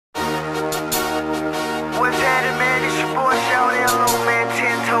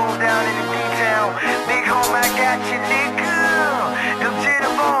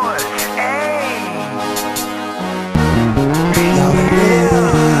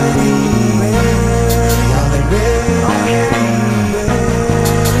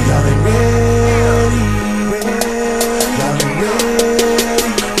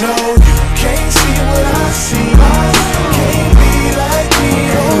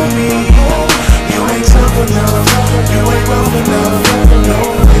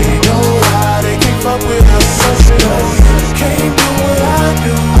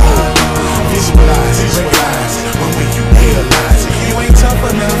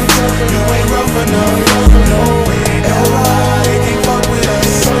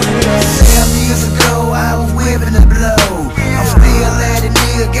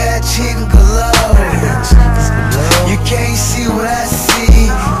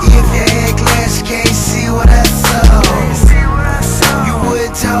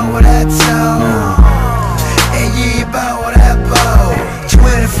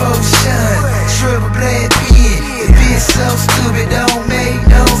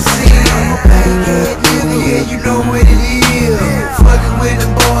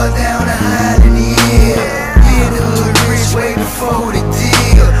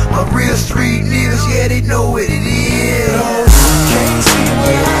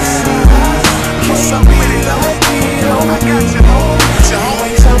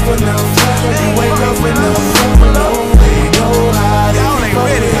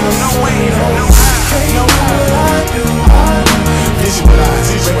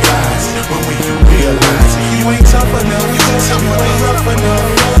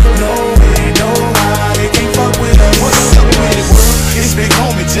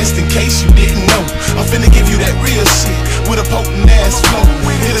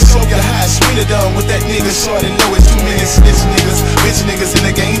Should've done with that nigga, Shawty know it's too many snitch niggas. Bitch niggas in the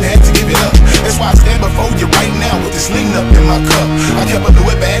game had to give it up. That's why I stand before you right now with this lean up in my cup. I kept a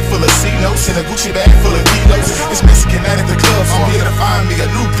Louis bag full of C-notes and a Gucci bag full of kilos. It's Mexican night at the club, so I'm here to find me a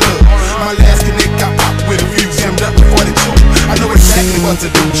new plug. My last connect got popped with a few jammed up before the two. I know exactly what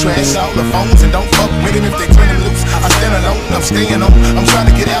to do. Trash all the phones and don't fuck with them if they turn them loose. I stand alone, I'm staying on. I'm trying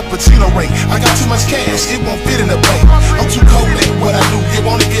to get Al Pacino ring. I got too much cash, it won't fit in the bank. I'm too cold at what I do.